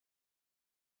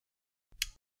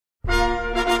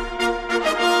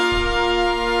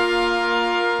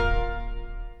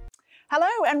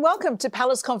and welcome to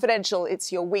Palace Confidential.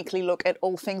 It's your weekly look at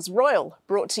all things royal,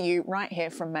 brought to you right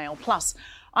here from Mail Plus.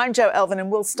 I'm Jo Elvin,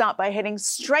 and we'll start by heading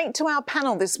straight to our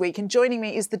panel this week. And joining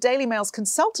me is the Daily Mail's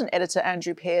consultant editor,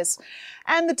 Andrew Pearce,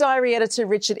 and the diary editor,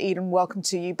 Richard Eden. Welcome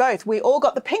to you both. We all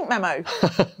got the pink memo.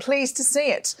 Pleased to see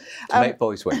it. Make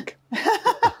boys wink.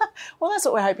 Well, that's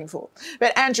what we're hoping for.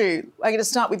 But Andrew, I'm going to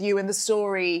start with you in the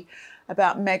story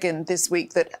about Meghan this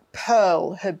week, that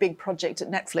Pearl, her big project at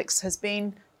Netflix, has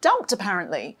been dumped,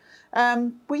 apparently.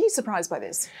 Were you surprised by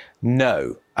this?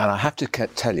 No. And I have to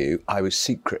tell you, I was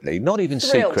secretly, not even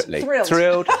Thrilled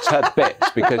to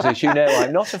bits, because as you know,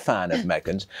 I'm not a fan of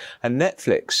Meghan's. And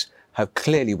Netflix have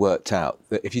clearly worked out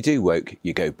that if you do woke,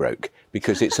 you go broke,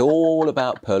 because it's all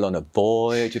about Pearl on a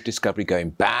voyage of discovery,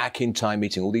 going back in time,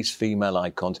 meeting all these female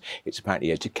icons. It's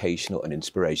apparently educational and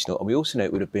inspirational. And we also know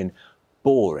it would have been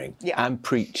boring and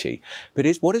preachy. But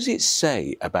what does it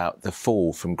say about the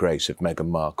fall from grace of Meghan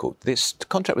Markle? This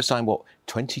contract was signed,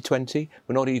 2020?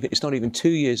 It's not even 2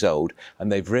 years old,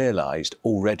 and they've realised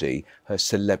already her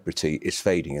celebrity is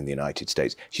fading in the United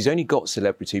States. She's only got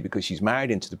celebrity because she's married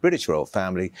into the British royal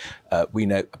family. We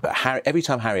know, but every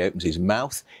time Harry opens his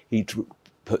mouth, he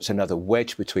puts another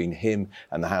wedge between him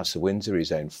and the House of Windsor,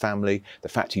 his own family. The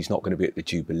fact he's not going to be at the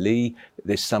Jubilee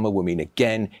this summer will mean,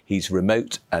 again, he's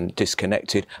remote and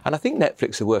disconnected. And I think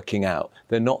Netflix are working out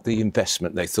they're not the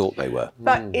investment they thought they were.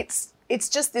 But it's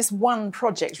just this one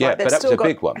project, right? Yeah, but that was a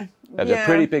big one. That was a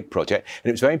pretty big project. And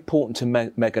it was very important to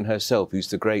Meghan herself, who's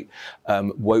the great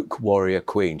woke warrior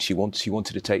queen. She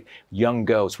wanted to take young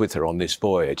girls with her on this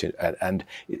voyage. And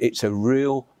it's a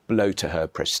real blow to her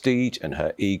prestige and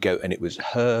her ego, and it was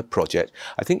her project.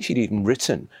 I think she'd even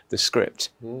written the script.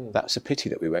 That's a pity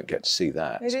that we won't get to see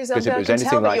that. It is. Because if it was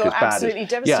anything like as bad as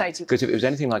devastated. Because if it was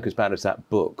anything like as bad as that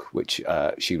book which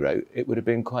she wrote, it would have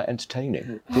been quite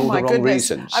entertaining for all my the wrong goodness.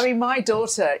 reasons. I mean, my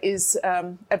daughter is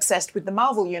obsessed with the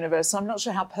Marvel universe, so I'm not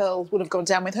sure how Pearl would have gone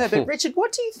down with her. But Richard,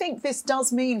 what do you think this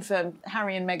does mean for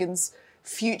Harry and Meghan's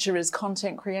future as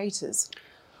content creators?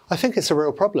 I think it's a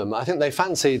real problem. I think they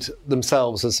fancied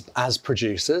themselves as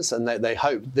producers, and they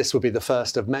hoped this would be the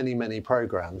first of many, many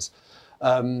programmes.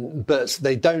 But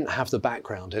they don't have the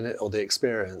background in it or the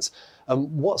experience.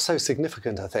 What's so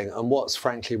significant, I think, and what's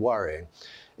frankly worrying,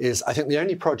 is I think the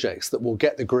only projects that will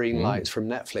get the green light from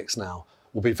Netflix now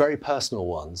will be very personal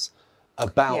ones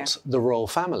about the royal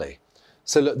family.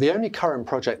 So look, the only current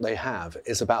project they have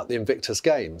is about the Invictus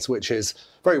Games, which is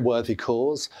a very worthy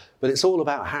cause, but it's all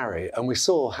about Harry. And we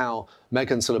saw how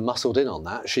Meghan sort of muscled in on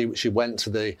that. She went to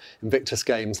the Invictus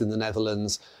Games in the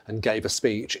Netherlands and gave a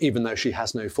speech, even though she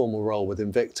has no formal role with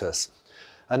Invictus.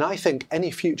 And I think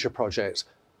any future project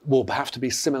will have to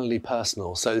be similarly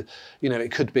personal. So, you know,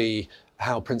 it could be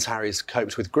how Prince Harry's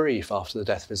coped with grief after the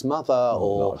death of his mother,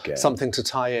 or something to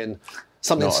tie in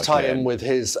with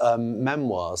his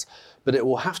memoirs. But it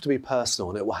will have to be personal,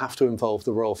 and it will have to involve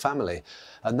the royal family.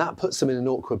 And that puts them in an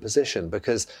awkward position,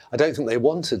 because I don't think they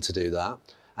wanted to do that.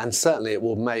 And certainly it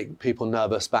will make people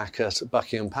nervous back at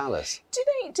Buckingham Palace. Do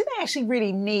they actually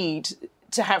really need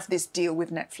to have this deal with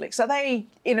Netflix? Are they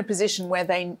in a position where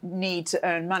they need to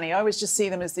earn money? I always just see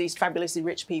them as these fabulously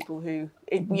rich people who,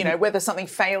 you know, whether something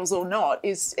fails or not,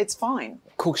 it's fine.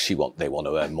 Of course, they want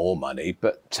to earn more money,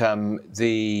 but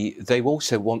they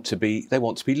also want to be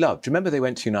loved. Remember, they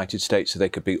went to the United States so they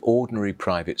could be ordinary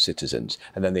private citizens,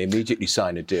 and then they immediately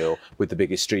sign a deal with the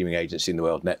biggest streaming agency in the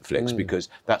world, Netflix, because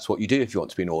that's what you do if you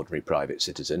want to be an ordinary private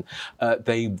citizen.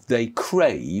 They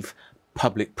crave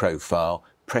public profile,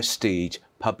 prestige,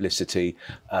 publicity,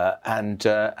 and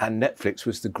Netflix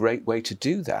was the great way to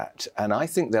do that. And I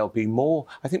think there'll be more.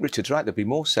 I think Richard's right. There'll be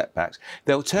more setbacks.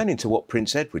 They'll turn into what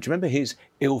Prince Edward. Remember his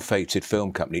ill-fated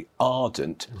film company,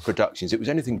 Ardent Productions? It was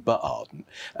anything but ardent.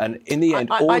 And in the end,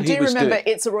 I do remember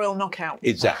It's a Royal Knockout.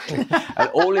 Exactly. And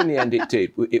all in the end it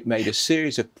did, it made a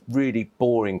series of really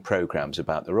boring programmes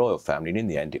about the royal family, and in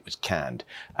the end it was canned.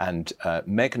 And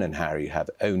Meghan and Harry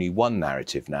have only one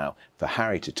narrative now for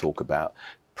Harry to talk about.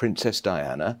 Princess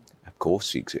Diana, of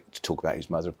course, he to talk about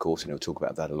his mother, of course, and he'll talk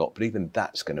about that a lot, but even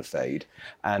that's going to fade.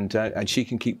 And she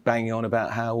can keep banging on about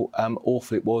how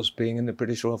awful it was being in the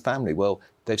British royal family. Well,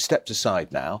 they've stepped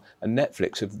aside now, and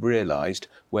Netflix have realised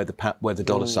where the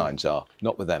dollar signs are,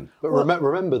 not with them. But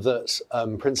remember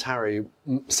that Prince Harry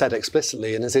said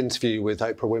explicitly in his interview with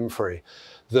Oprah Winfrey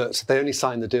that they only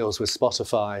signed the deals with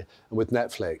Spotify and with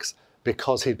Netflix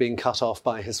because he'd been cut off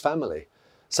by his family.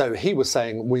 So he was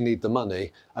saying, we need the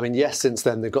money. I mean, yes, since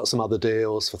then they've got some other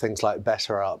deals for things like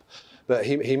Better Up, but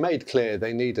he made clear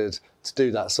they needed to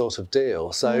do that sort of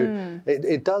deal. So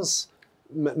it does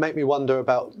make me wonder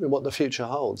about what the future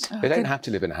holds. They don't have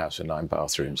to live in a house with 9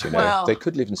 bathrooms, you know. Well, they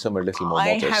could live in somewhere a little more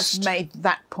I modest. have made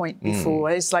that point before.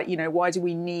 It's like, why do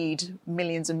we need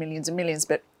millions and millions and millions?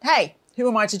 But hey, who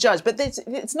am I to judge? But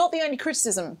it's not the only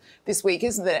criticism this week,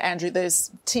 isn't it, Andrew?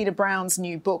 There's Tina Brown's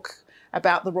new book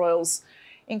about the royals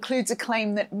includes a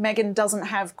claim that Meghan doesn't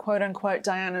have, quote unquote,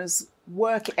 Diana's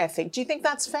work ethic. Do you think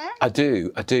that's fair? I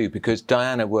do, because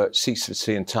Diana worked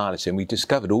ceaselessly and tirelessly, and we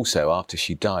discovered also after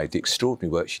she died the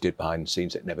extraordinary work she did behind the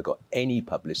scenes that never got any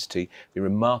publicity, the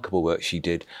remarkable work she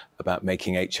did about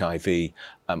making HIV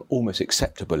almost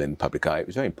acceptable in the public eye. It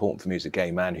was very important for me as a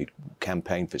gay man who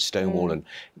campaigned for Stonewall and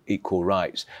equal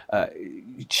rights.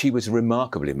 She was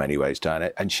remarkable in many ways,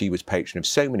 Diana, and she was patron of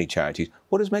so many charities.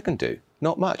 What does Meghan do?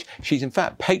 Not much. She's in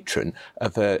fact patron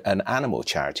of an animal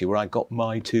charity where I got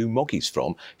my 2 moggies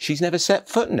from. She's never set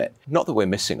foot in it. Not that we're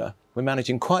missing her. We're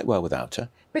managing quite well without her.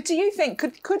 But do you think,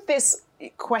 could this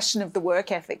question of the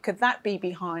work ethic, could that be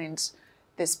behind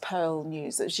this Pearl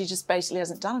news, that she just basically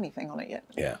hasn't done anything on it yet?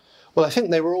 Yeah. Well, I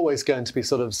think they were always going to be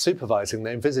sort of supervising.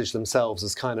 They envisaged themselves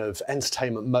as kind of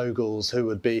entertainment moguls who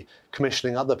would be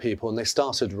commissioning other people, and they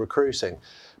started recruiting.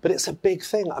 But it's a big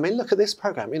thing. I mean, look at this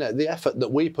programme. The effort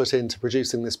that we put into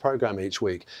producing this programme each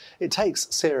week, it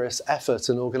takes serious effort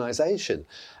and organisation.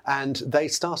 And they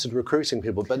started recruiting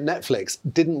people, but Netflix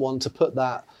didn't want to put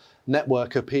that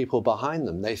network of people behind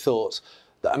them. They thought,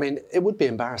 I mean, it would be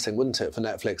embarrassing, wouldn't it, for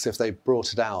Netflix if they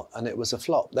brought it out and it was a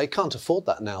flop. They can't afford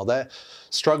that now. They're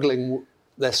struggling,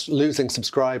 they're losing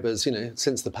subscribers,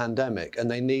 since the pandemic,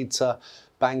 and they need to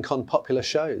bank on popular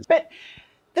shows. But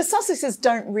the Sussexes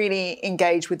don't really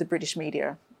engage with the British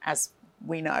media, as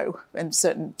we know, in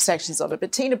certain sections of it.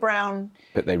 But Tina Brown...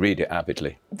 But they read it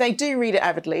avidly. They do read it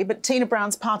avidly, but Tina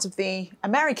Brown's part of the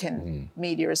American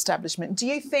media establishment. Do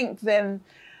you think then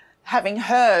having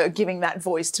her giving that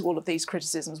voice to all of these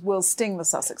criticisms will sting the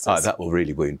Sussexes? That will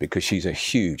really wound, because she's a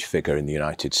huge figure in the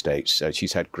United States.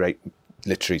 She's had great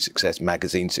literary success,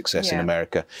 magazine success in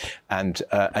America, and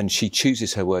she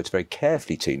chooses her words very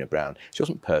carefully, Tina Brown. She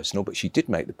wasn't personal, but she did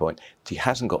make the point she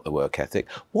hasn't got the work ethic.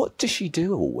 What does she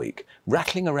do all week?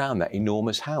 Rattling around that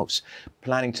enormous house,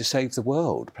 planning to save the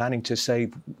world, planning to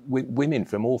save women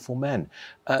from awful men.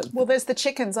 Well, there's the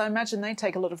chickens. I imagine they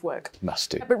take a lot of work. Must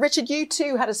do. But Richard, you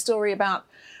too had a story about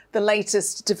the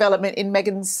latest development in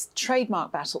Meghan's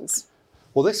trademark battles.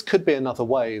 Well, this could be another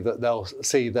way that they'll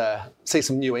see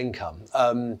some new income.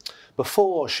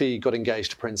 Before she got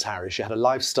engaged to Prince Harry, she had a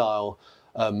lifestyle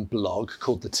blog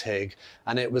called The Tig,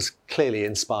 and it was clearly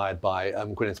inspired by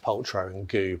Gwyneth Paltrow and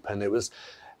Goop, and it was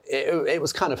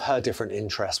kind of her different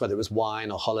interests, whether it was wine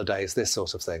or holidays, this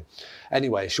sort of thing.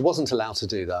 Anyway, she wasn't allowed to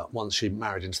do that once she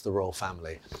married into the royal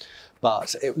family.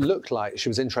 But it looked like she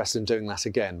was interested in doing that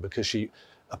again, because she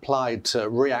applied to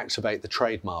reactivate the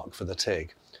trademark for The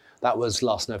Tig. That was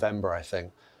last November, I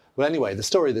think. Well, anyway, the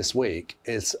story this week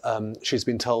is she's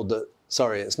been told that,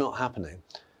 sorry, it's not happening,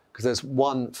 because there's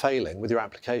one failing with your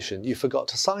application. You forgot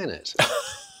to sign it.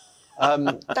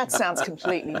 That sounds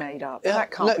completely made up.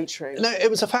 That can't be true. No, it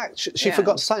was a fact. She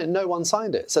forgot to sign it. No one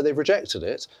signed it. So they've rejected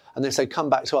it, and they say, come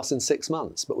back to us in 6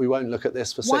 months, but we won't look at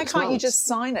this for 6 months. Why can't you just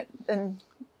sign it? And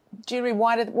do you mean,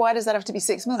 why does that have to be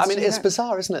 6 months? I mean, it's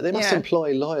bizarre, isn't it? They must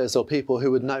employ lawyers or people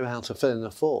who would know how to fill in a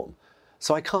form.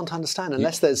 So I can't understand,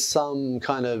 unless there's some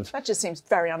kind of... That just seems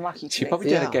very unlucky to me. She probably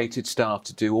delegated staff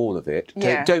to do all of it.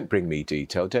 Yeah. Don't bring me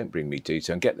detail,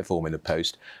 and get the form in the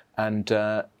post. And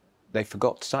they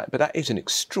forgot to sign it. But that is an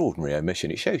extraordinary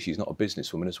omission. It shows she's not a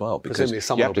businesswoman as well, because you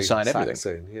have to sign everything.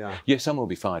 Soon, yeah. Yeah, someone will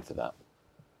be fired for that.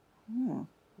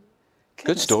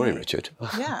 Good story, Richard.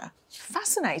 Yeah,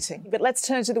 fascinating. But let's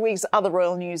turn to the week's other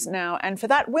royal news now. And for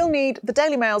that, we'll need the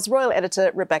Daily Mail's royal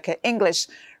editor, Rebecca English.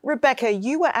 Rebecca,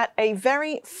 you were at a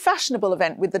very fashionable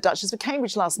event with the Duchess of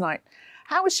Cambridge last night.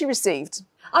 How was she received?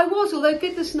 I was, although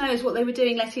goodness knows what they were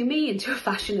doing letting me into a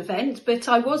fashion event, but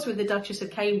I was with the Duchess of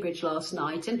Cambridge last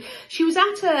night, and she was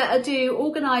at a do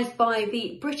organised by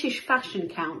the British Fashion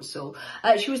Council.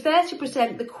 She was there to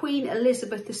present the Queen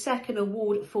Elizabeth II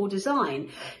Award for Design.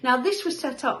 Now, this was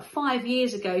set up 5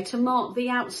 years ago to mark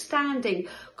the outstanding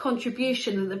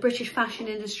contribution that the British fashion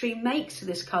industry makes to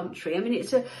this country. I mean,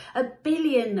 it's a £1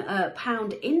 billion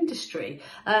industry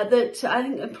that I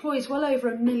think employs well over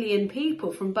 1 million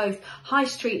people, from both high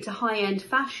street to high-end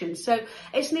fashion. So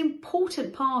it's an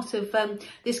important part of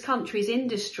this country's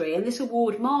industry, and this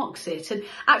award marks it. And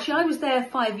actually, I was there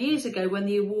 5 years ago when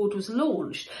the award was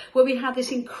launched, where we had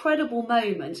this incredible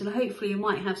moment, and hopefully you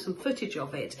might have some footage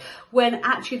of it, when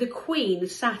actually the Queen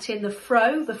sat in the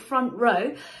front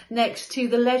row, next to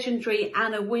the legendary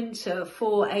Anna Wintour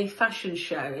for a fashion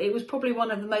show. It was probably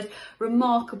one of the most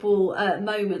remarkable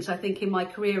moments, I think, in my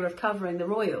career of covering the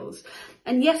royals.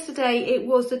 And yesterday it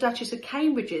was the Duchess of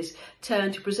Cambridge's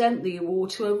turn to present the award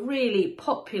to a really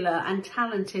popular and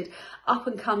talented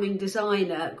up-and-coming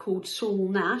designer called Saul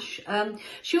Nash.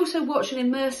 She also watched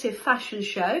an immersive fashion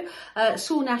show.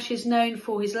 Saul Nash is known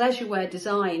for his leisurewear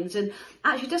designs and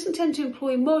actually doesn't tend to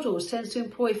employ models, tends to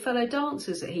employ fellow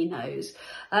dancers that he knows.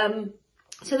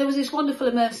 So there was this wonderful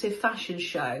immersive fashion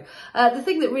show. The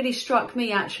thing that really struck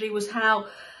me actually was how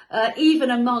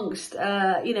even amongst,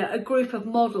 a group of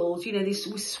models,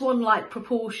 these swan-like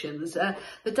proportions,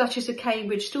 the Duchess of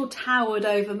Cambridge still towered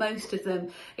over most of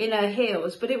them in her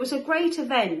heels. But it was a great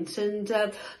event and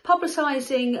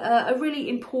publicising a really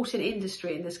important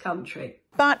industry in this country.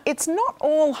 But it's not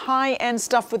all high-end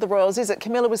stuff with the royals, is it?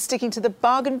 Camilla was sticking to the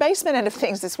bargain basement end of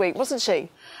things this week, wasn't she?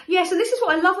 Yes, and this is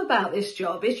what I love about this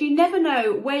job, is you never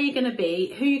know where you're going to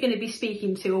be, who you're going to be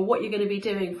speaking to, or what you're going to be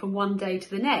doing from one day to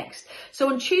the next. So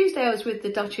on Tuesday, I was with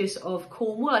the Duchess of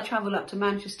Cornwall. I travelled up to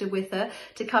Manchester with her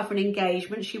to cover an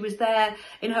engagement. She was there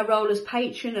in her role as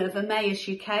patron of Emmaus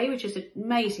UK, which is an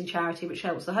amazing charity which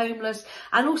helps the homeless,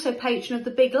 and also patron of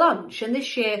the Big Lunch. And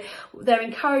this year, they're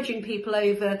encouraging people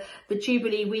over the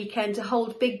Jubilee weekend to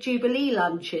hold big Jubilee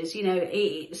lunches,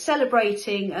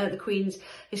 celebrating the Queen's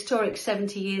historic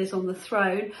 70 years on the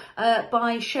throne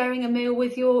by sharing a meal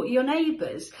with your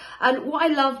neighbours. And what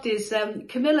I loved is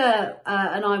Camilla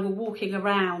and I were walking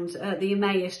around the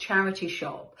Emmaus charity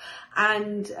shop,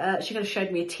 and she kind of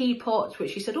showed me a teapot,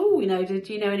 which she said, do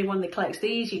you know anyone that collects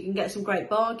these? You can get some great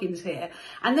bargains here.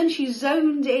 And then she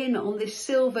zoned in on this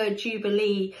silver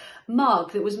Jubilee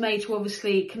mug that was made to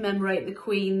obviously commemorate the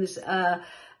Queen's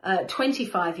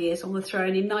 25 years on the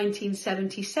throne in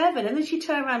 1977. And then she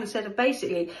turned around and said,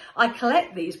 basically, I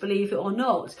collect these, believe it or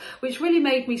not, which really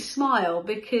made me smile,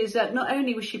 because not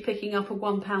only was she picking up a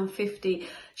 £1.50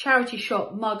 charity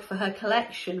shop mug for her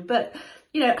collection, but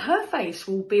her face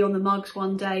will be on the mugs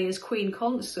one day as Queen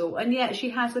Consort, and yet she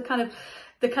has the kind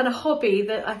of hobby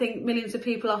that I think millions of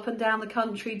people up and down the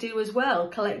country do as well,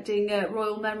 collecting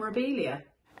royal memorabilia.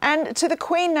 And to the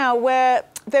Queen now, where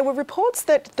there were reports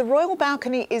that the royal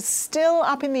balcony is still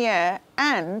up in the air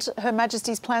and Her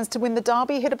Majesty's plans to win the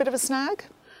Derby hit a bit of a snag?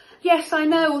 Yes, I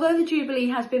know. Although the Jubilee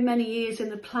has been many years in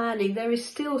the planning, there is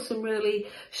still some really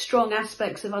strong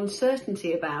aspects of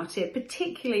uncertainty about it,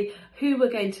 particularly who we're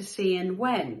going to see and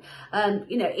when.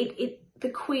 The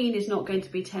Queen is not going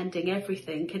to be tending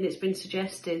everything, and it's been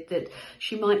suggested that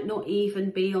she might not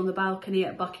even be on the balcony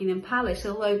at Buckingham Palace,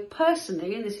 although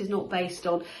personally, and this is not based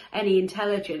on any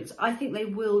intelligence, I think they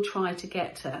will try to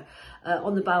get her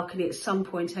on the balcony at some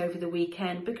point over the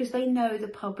weekend, because they know the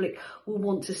public will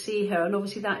want to see her, and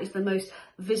obviously that is the most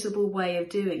visible way of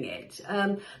doing it.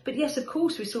 But yes, of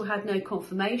course, we still had no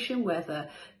confirmation whether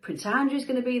Prince Andrew is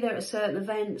going to be there at certain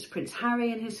events, Prince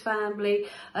Harry and his family.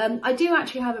 I do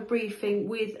actually have a briefing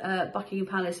with Buckingham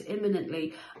Palace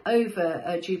imminently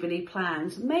over Jubilee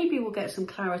plans. Maybe we'll get some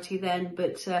clarity then,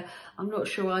 but I'm not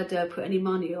sure I'd put any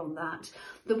money on that.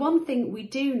 The one thing we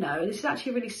do know, and this is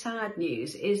actually really sad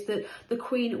news, is that the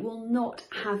Queen will not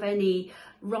have any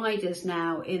riders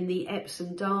now in the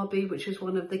Epsom Derby, which is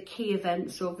one of the key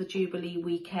events of the Jubilee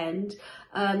weekend.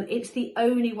 It's the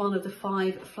only one of the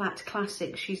 5 flat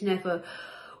classics she's never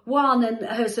won, and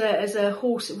as a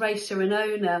horse racer and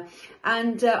owner.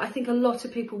 And I think a lot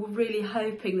of people were really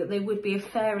hoping that there would be a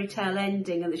fairy tale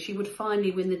ending and that she would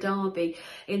finally win the Derby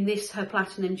in this, her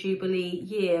Platinum Jubilee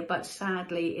year, but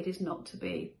sadly it is not to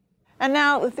be. And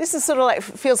now this is sort of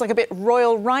feels like a bit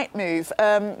royal right move.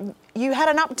 You had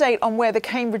an update on where the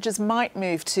Cambridges might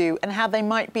move to and how they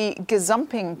might be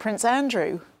gazumping Prince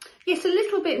Andrew. Yes, a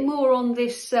little bit more on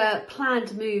this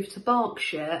planned move to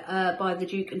Berkshire by the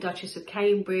Duke and Duchess of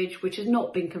Cambridge, which has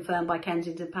not been confirmed by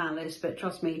Kensington Palace, but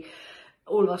trust me,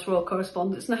 all of us royal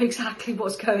correspondents know exactly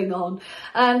what's going on.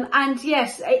 And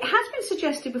yes, it has been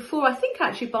suggested before, I think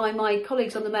actually by my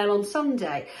colleagues on the Mail on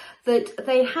Sunday, that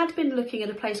they had been looking at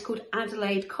a place called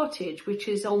Adelaide Cottage, which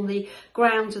is on the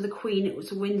grounds of the Queen. It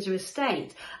was a Windsor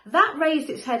estate. That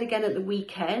raised its head again at the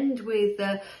weekend with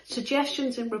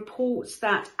suggestions and reports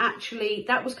that actually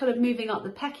that was kind of moving up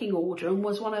the pecking order and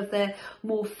was one of their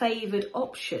more favoured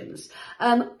options.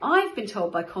 I've been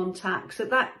told by contacts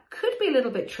that that could be a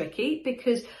little bit tricky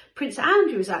because Prince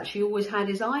Andrew has actually always had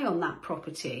his eye on that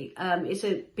property. It's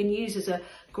been used as a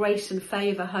grace and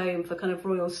favour home for kind of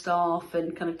royal staff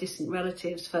and kind of distant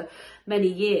relatives for many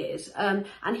years. And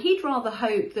he'd rather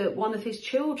hope that one of his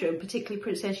children, particularly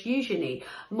Princess Eugenie,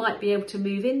 might be able to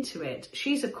move into it.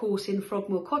 She's, of course, in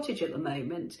Frogmore Cottage at the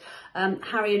moment,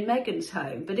 Harry and Meghan's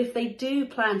home. But if they do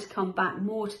plan to come back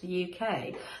more to the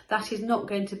UK, that is not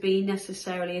going to be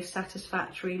necessarily a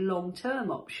satisfactory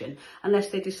long-term option unless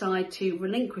they decide to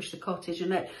relinquish the cottage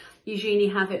and let Eugenie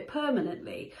have it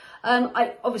permanently.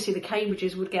 Obviously, the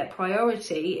Cambridges would get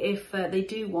priority if they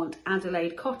do want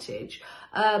Adelaide Cottage.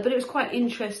 But it was quite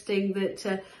interesting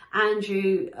that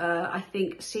Andrew, I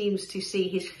think, seems to see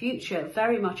his future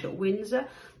very much at Windsor,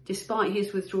 despite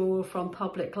his withdrawal from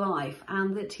public life,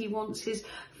 and that he wants his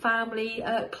family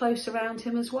close around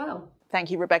him as well.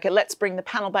 Thank you, Rebecca. Let's bring the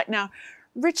panel back now.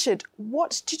 Richard,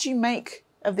 what did you make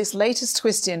of this latest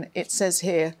twist in, it says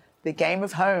here, the game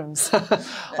of homes?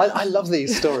 I love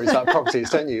these stories about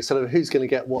properties, don't you? Sort of who's going to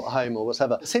get what home or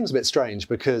whatever. It seems a bit strange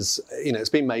because, you know, it's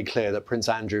been made clear that Prince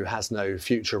Andrew has no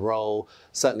future role.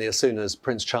 Certainly as soon as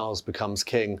Prince Charles becomes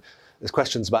king, there's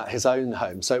questions about his own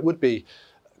home. So it would be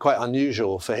quite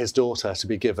unusual for his daughter to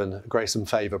be given grace and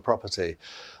favour property.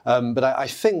 But I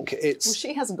think it's... Well,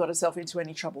 she hasn't got herself into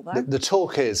any trouble, though. The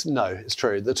talk is, no, it's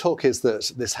true. The talk is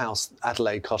that this house,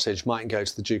 Adelaide Cottage, might go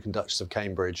to the Duke and Duchess of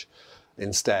Cambridge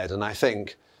instead. And I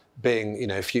think being, you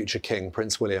know, future king,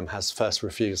 Prince William has first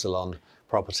refusal on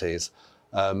properties.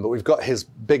 But we've got his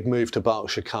big move to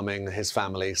Berkshire coming, his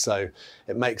family, so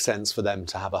it makes sense for them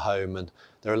to have a home, and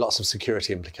there are lots of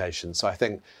security implications. So I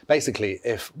think basically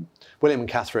if William and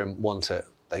Catherine want it,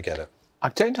 they get it. I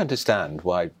don't understand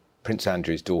why Prince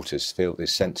Andrew's daughters feel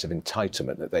this sense of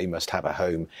entitlement that they must have a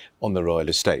home on the royal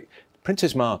estate.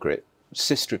 Princess Margaret,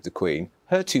 sister of the Queen,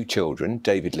 her two children,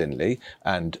 David Linley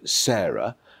and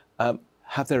Sarah,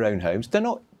 have their own homes. They're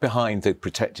not behind the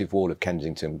protective wall of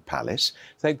Kensington Palace.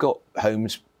 They've got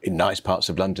homes in nice parts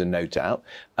of London, no doubt.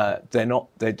 They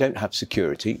don't have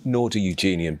security, nor do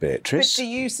Eugenie and Beatrice. But do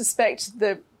you suspect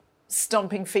the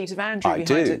stomping feet of Andrew I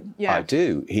behind do. it? Yeah. I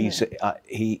do.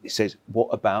 He says, what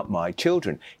about my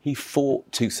children? He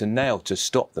fought tooth and nail to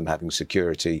stop them having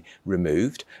security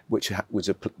removed, which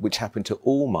happened to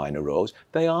all minor royals.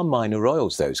 They are minor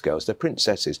royals, those girls. They're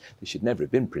princesses. They should never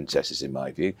have been princesses, in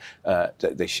my view.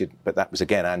 They should, but that was,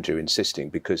 again, Andrew insisting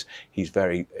because he's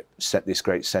very set this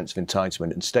great sense of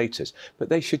entitlement and status. But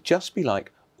they should just be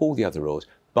like all the other royals,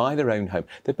 buy their own home.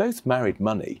 They both married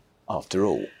money, after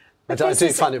all. I do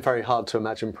find it very hard to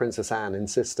imagine Princess Anne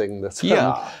insisting that,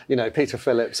 you know, Peter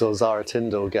Phillips or Zara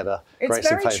Tyndall get a grace and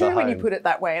favour home. It's very true when you put it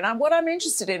that way. And what I'm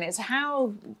interested in is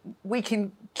how we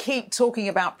can keep talking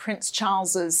about Prince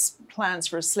Charles's plans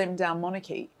for a slimmed-down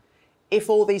monarchy if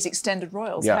all these extended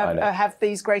royals have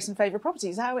these grace and favour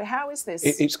properties. How is this?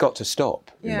 It's got to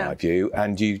stop, in my view.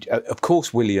 And you, of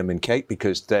course, William and Kate,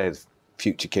 because they're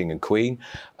future king and queen,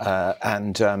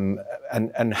 and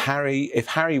Harry. If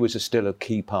Harry was still a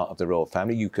key part of the royal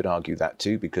family, you could argue that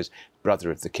too, because brother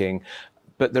of the king.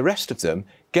 But the rest of them,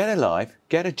 get a life,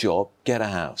 get a job, get a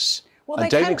house. Well,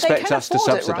 and don't expect us to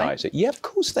subsidise it. Yeah, of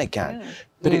course they can. Yeah.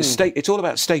 But it's all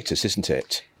about status, isn't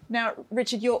it? Now,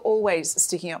 Richard, you're always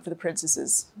sticking up for the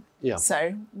princesses. Yeah.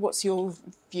 So what's your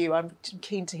view? I'm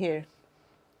keen to hear.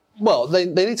 Well, they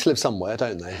need to live somewhere,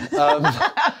 don't they?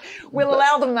 We'll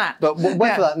allow them that. But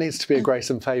whether that needs to be a grace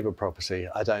and favour property,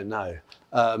 I don't know.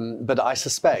 But I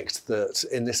suspect that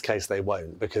in this case they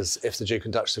won't, because if the Duke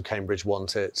and Duchess of Cambridge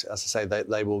want it, as I say,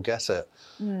 they will get it.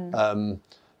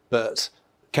 But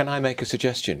can I make a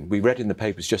suggestion? We read in the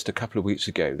papers just a couple of weeks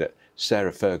ago that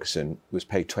Sarah Ferguson was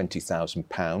paid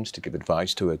 £20,000 to give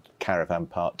advice to a caravan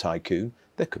park tycoon.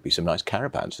 There could be some nice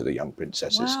caravans for the young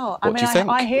princesses. Wow. What do you think?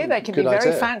 I hear they can be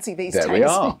very fancy these days. There we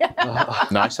are.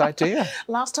 Nice idea.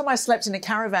 Last time I slept in a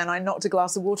caravan, I knocked a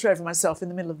glass of water over myself in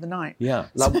the middle of the night. Yeah.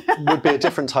 That would be a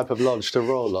different type of lodge to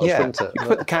Royal Lodge, wouldn't it? You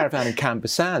put the caravan in Camber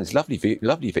Sands. Lovely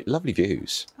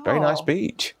views. Very nice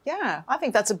beach. Yeah, I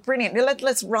think that's a brilliant...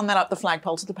 Let's run that up the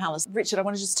flagpole to the palace. Richard, I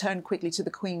want to just turn quickly to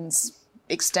the Queen's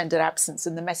extended absence,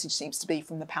 and the message seems to be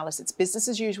from the palace, it's business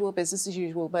as usual,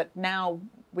 but now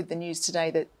with the news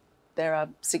today that there are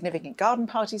significant garden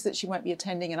parties that she won't be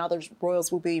attending and other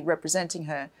royals will be representing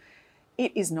her,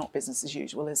 it is not business as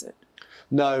usual, is it?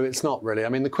 No, it's not really. I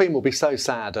mean, the Queen will be so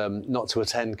sad not to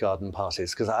attend garden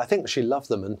parties, because I think she loved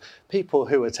them, and people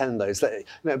who attend those,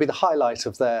 it'd be the highlight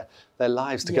of their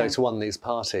lives to go to one of these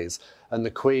parties. And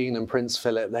the Queen and Prince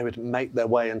Philip, they would make their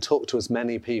way and talk to as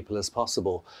many people as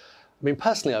possible. I mean,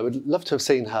 personally, I would love to have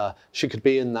seen her. She could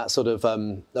be in that sort of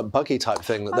that buggy type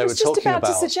thing that they were talking about. I was just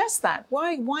about to suggest that.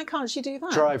 Why can't she do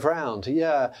that? Drive round,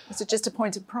 yeah. Is it just a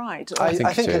point of pride? Or? I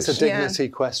think it's a dignity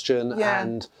question, Yeah.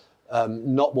 and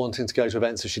not wanting to go to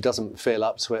events if she doesn't feel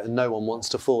up to it, and no one wants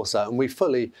to force her. And we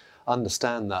fully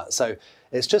understand that. So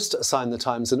it's just a sign of the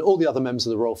times, and all the other members of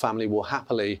the royal family will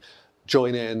happily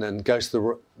join in and go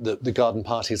to the garden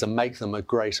parties and make them a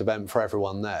great event for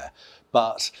everyone there.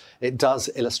 But it does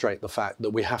illustrate the fact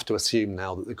that we have to assume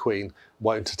now that the Queen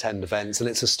won't attend events, and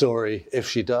it's a story if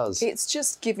she does. It's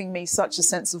just giving me such a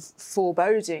sense of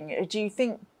foreboding. Do you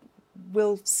think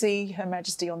we'll see Her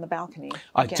Majesty on the balcony again?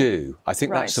 I do. I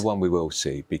think Right. that's the one we will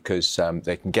see, because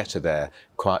they can get her there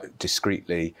quite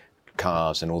discreetly,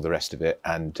 cars and all the rest of it,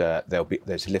 and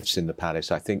there's lifts in the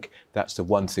palace. I think that's the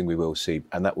one thing we will see,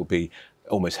 and that will be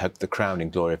almost the crowning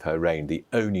glory of her reign, the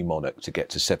only monarch to get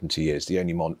to 70 years, the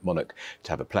only monarch to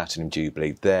have a platinum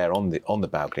jubilee there on the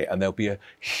balcony, and there'll be a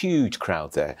huge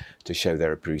crowd there to show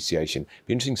their appreciation.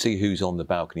 Be interesting to see who's on the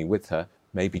balcony with her.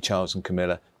 Maybe Charles and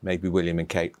Camilla, maybe William and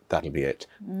Kate. That'll be it.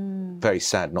 Very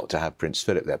sad not to have Prince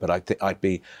Philip there, but I'd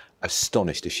be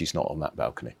astonished if she's not on that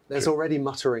balcony. There's already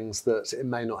mutterings that it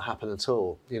may not happen at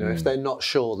all. You know, if they're not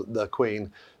sure that the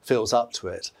Queen feels up to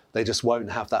it, they just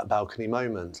won't have that balcony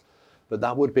moment. But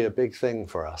that would be a big thing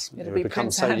for us. It'll We've be become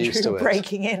Prince so used Andrew to it.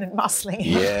 breaking in and muscling in.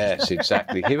 Yes,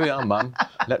 exactly. Here we are, Mum.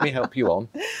 Let me help you on.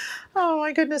 Oh,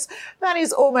 my goodness. That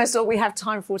is almost all we have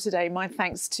time for today. My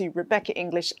thanks to Rebecca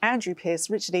English, Andrew Pearce,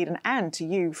 Richard Eden, and to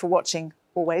you for watching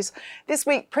always. This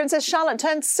week, Princess Charlotte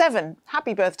turned 7.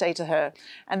 Happy birthday to her.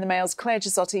 And the Mail's Claire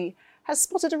Gisotti has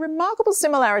spotted a remarkable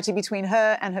similarity between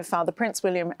her and her father, Prince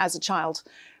William, as a child.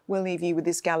 We'll leave you with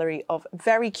this gallery of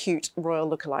very cute royal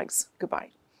lookalikes. Goodbye.